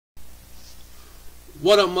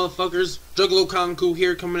What up, motherfuckers? Juggalo Kanku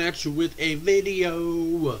here, coming at you with a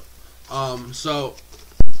video. So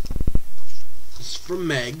it's from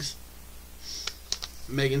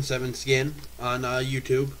Megan7Skin on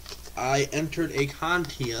YouTube. I entered a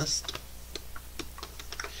contest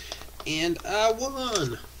and I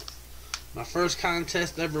won. My first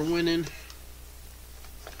contest ever winning.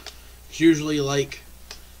 It's usually like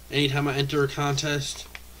anytime I enter a contest,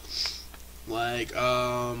 like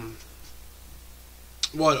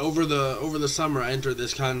over the summer I entered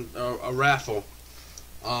this a raffle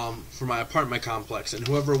for my apartment complex, and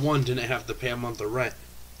whoever won didn't have to pay a month of rent.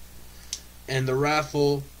 And the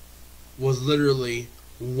raffle was literally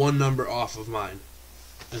one number off of mine,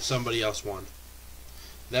 and somebody else won.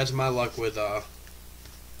 That's my luck with I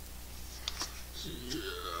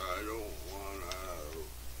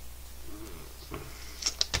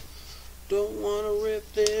don't wanna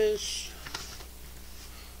rip this.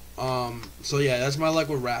 So yeah, that's my luck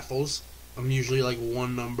with raffles. I'm usually like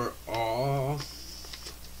one number off.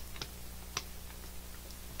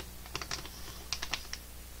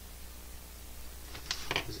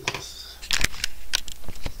 What is this?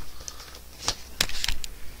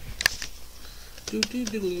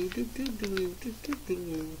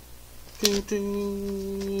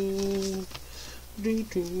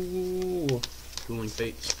 Dueling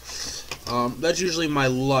Fates. That's usually my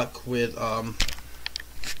luck with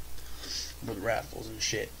raffles and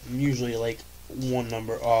shit. I'm usually like one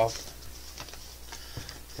number off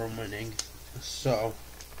from winning. So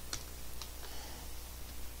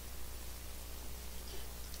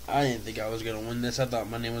I didn't think I was gonna win this. I thought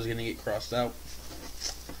my name was gonna get crossed out.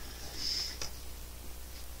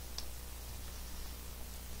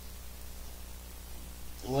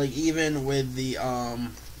 Like even with the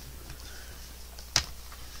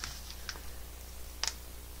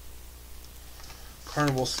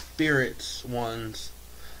Carnival Spirits ones,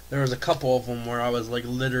 there was a couple of them where I was like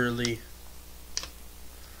literally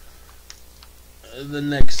the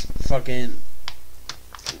next fucking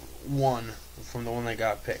one from the one that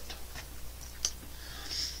got picked.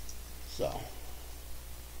 So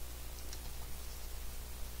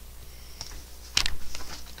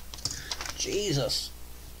Jesus,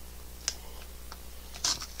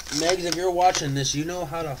 Megs, if you're watching this, you know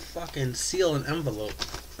how to fucking seal an envelope.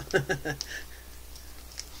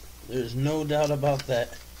 There's no doubt about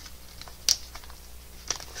that.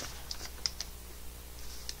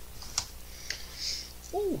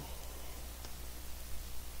 Ooh.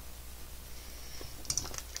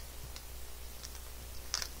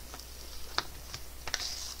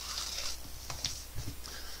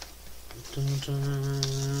 Dun, dun.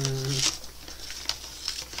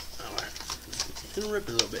 Alright. It's gonna rip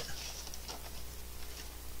a little bit.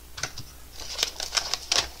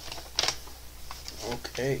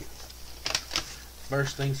 Okay.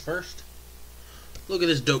 First things first. Look at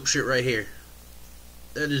this dope shit right here.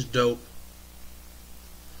 That is dope.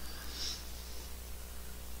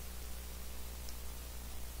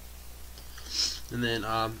 And then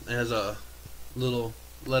it has a little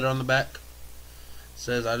letter on the back. It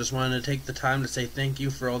says, "I just wanted to take the time to say thank you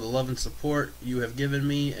for all the love and support you have given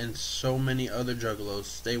me and so many other juggalos.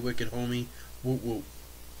 Stay wicked, homie. Whoop whoop."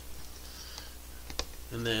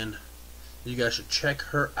 And then you guys should check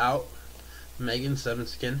her out,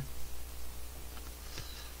 Megan7Skin.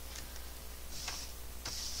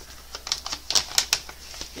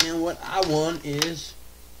 And what I won is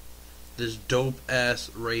this dope ass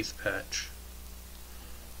Wraith patch,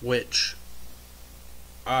 which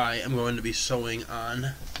I am going to be sewing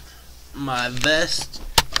on my vest.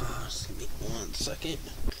 Just give me 1 second.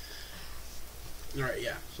 Alright,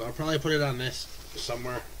 yeah. So I'll probably put it on this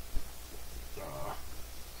somewhere.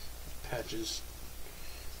 Patches.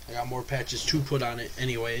 I got more patches to put on it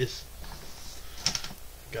anyways.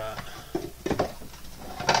 Got,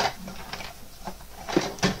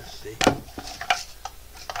 let's see.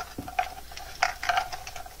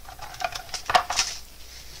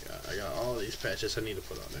 I got all these patches I need to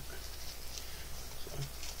put on it. So,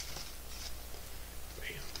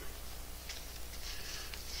 bam.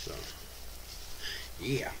 So,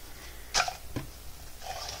 yeah.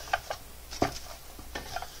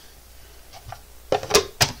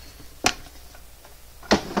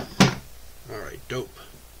 Alright, dope.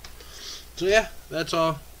 So yeah, that's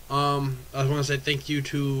all. I just want to say thank you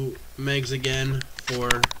to Megs again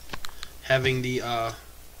for having the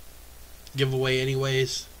giveaway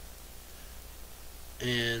anyways.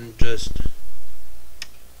 And just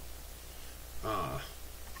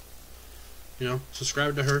you know,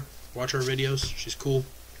 subscribe to her, watch her videos. She's cool.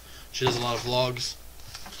 She does a lot of vlogs.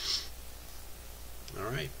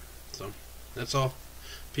 Alright, so that's all.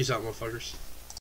 Peace out, motherfuckers.